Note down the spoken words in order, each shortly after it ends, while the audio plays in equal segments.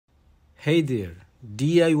Hey there,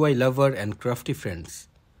 DIY lover and crafty friends.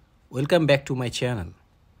 Welcome back to my channel.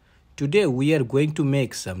 Today we are going to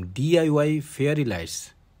make some DIY fairy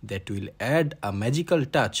lights that will add a magical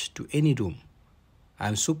touch to any room. I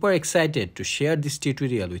am super excited to share this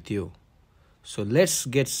tutorial with you. So let's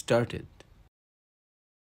get started.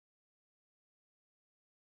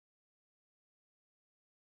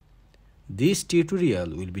 This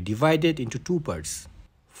tutorial will be divided into two parts.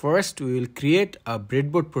 First, we will create a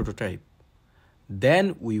breadboard prototype.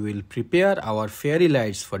 Then we will prepare our fairy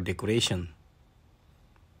lights for decoration.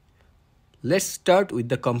 Let's start with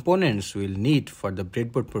the components we'll need for the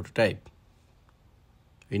breadboard prototype.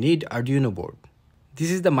 We need Arduino board.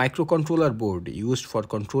 This is the microcontroller board used for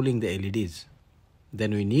controlling the LEDs.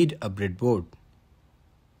 Then we need a breadboard.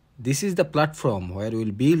 This is the platform where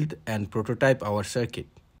we'll build and prototype our circuit.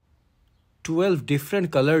 12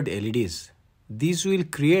 different colored LEDs. These will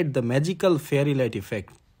create the magical fairy light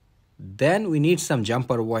effect. Then we need some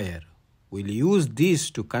jumper wire. We'll use these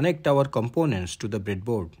to connect our components to the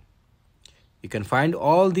breadboard. You can find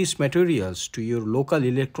all these materials to your local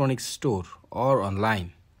electronics store or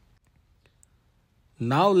online.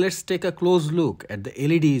 Now let's take a close look at the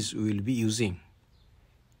LEDs we will be using.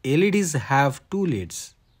 LEDs have two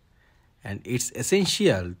leads, and it's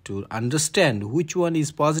essential to understand which one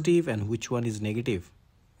is positive and which one is negative.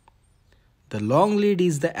 The long lead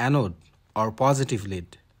is the anode or positive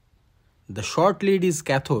lead. The short lead is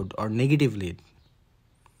cathode or negative lead.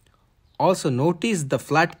 Also notice the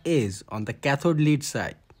flat edge on the cathode lead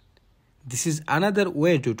side. This is another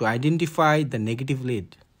way to identify the negative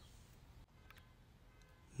lead.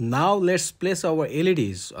 Now let's place our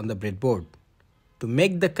LEDs on the breadboard. To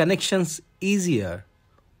make the connections easier,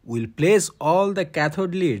 we'll place all the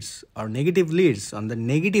cathode leads or negative leads on the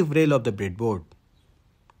negative rail of the breadboard.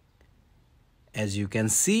 As you can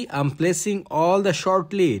see, I'm placing all the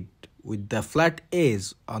short lead with the flat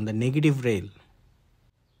edge on the negative rail.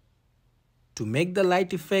 To make the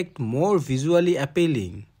light effect more visually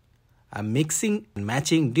appealing, I'm mixing and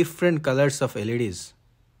matching different colors of LEDs.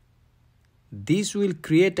 This will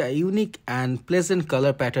create a unique and pleasant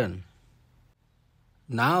color pattern.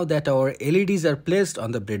 Now that our LEDs are placed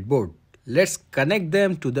on the breadboard, let's connect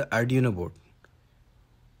them to the Arduino board.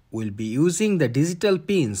 We'll be using the digital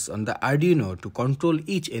pins on the Arduino to control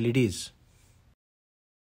each LEDs.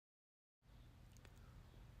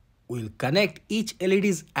 We'll connect each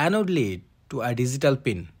LED's anode lead to a digital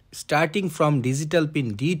pin, starting from digital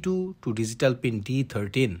pin D2 to digital pin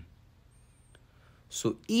D13.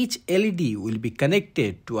 So each LED will be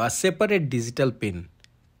connected to a separate digital pin,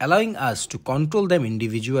 allowing us to control them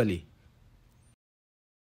individually.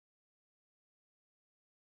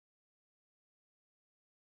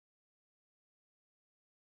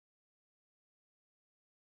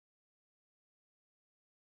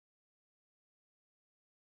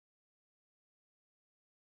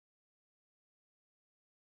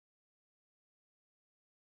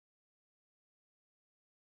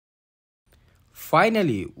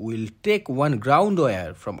 Finally, we'll take one ground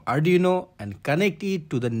wire from Arduino and connect it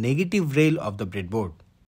to the negative rail of the breadboard.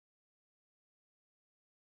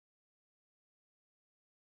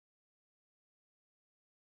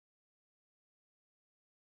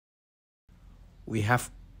 We have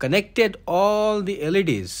connected all the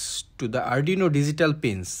LEDs to the Arduino digital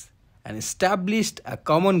pins and established a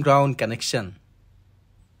common ground connection.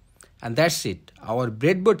 And that's it. Our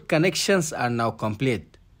breadboard connections are now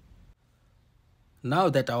complete. Now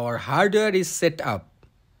that our hardware is set up,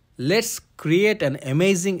 let's create an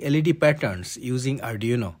amazing LED patterns using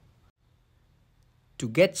Arduino. To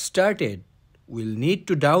get started, we'll need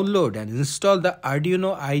to download and install the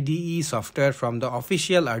Arduino IDE software from the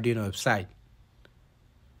official Arduino website.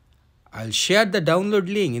 I'll share the download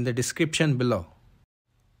link in the description below.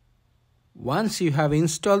 Once you have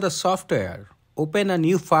installed the software, open a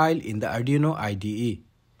new file in the Arduino IDE.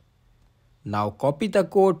 Now copy the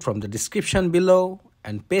code from the description below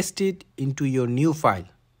and paste it into your new file.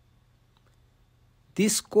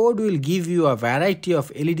 This code will give you a variety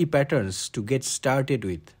of LED patterns to get started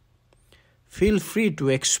with. Feel free to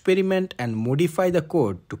experiment and modify the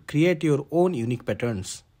code to create your own unique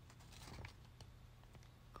patterns.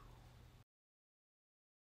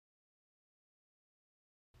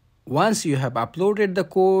 Once you have uploaded the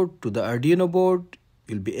code to the Arduino board,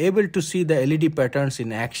 you'll be able to see the LED patterns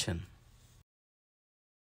in action.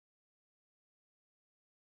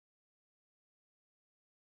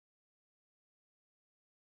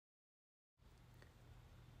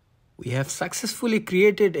 We have successfully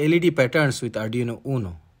created LED patterns with Arduino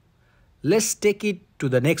Uno. Let's take it to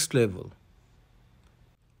the next level.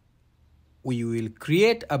 We will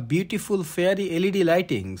create a beautiful fairy LED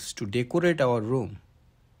lightings to decorate our room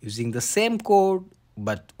using the same code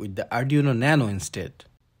but with the Arduino Nano instead.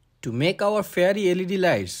 To make our fairy LED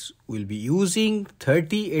lights, we'll be using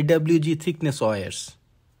 30 AWG thickness wires.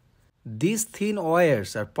 These thin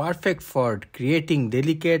wires are perfect for creating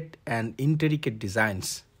delicate and intricate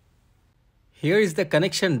designs. Here is the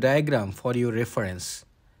connection diagram for your reference.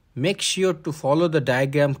 Make sure to follow the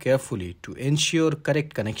diagram carefully to ensure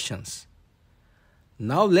correct connections.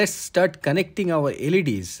 Now let's start connecting our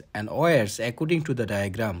LEDs and wires according to the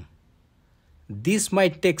diagram. This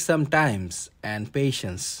might take some time and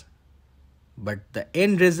patience, but the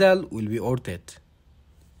end result will be worth it.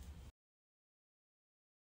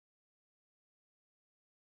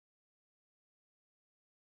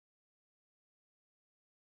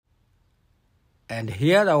 And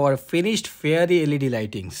here our finished fairy LED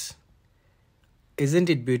lightings. Isn't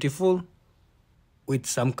it beautiful? With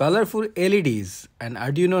some colorful LEDs, an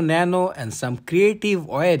Arduino Nano and some creative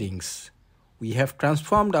wirings, we have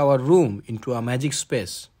transformed our room into a magic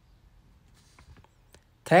space.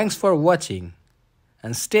 Thanks for watching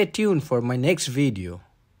and stay tuned for my next video.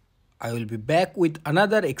 I will be back with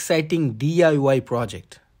another exciting DIY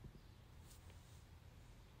project.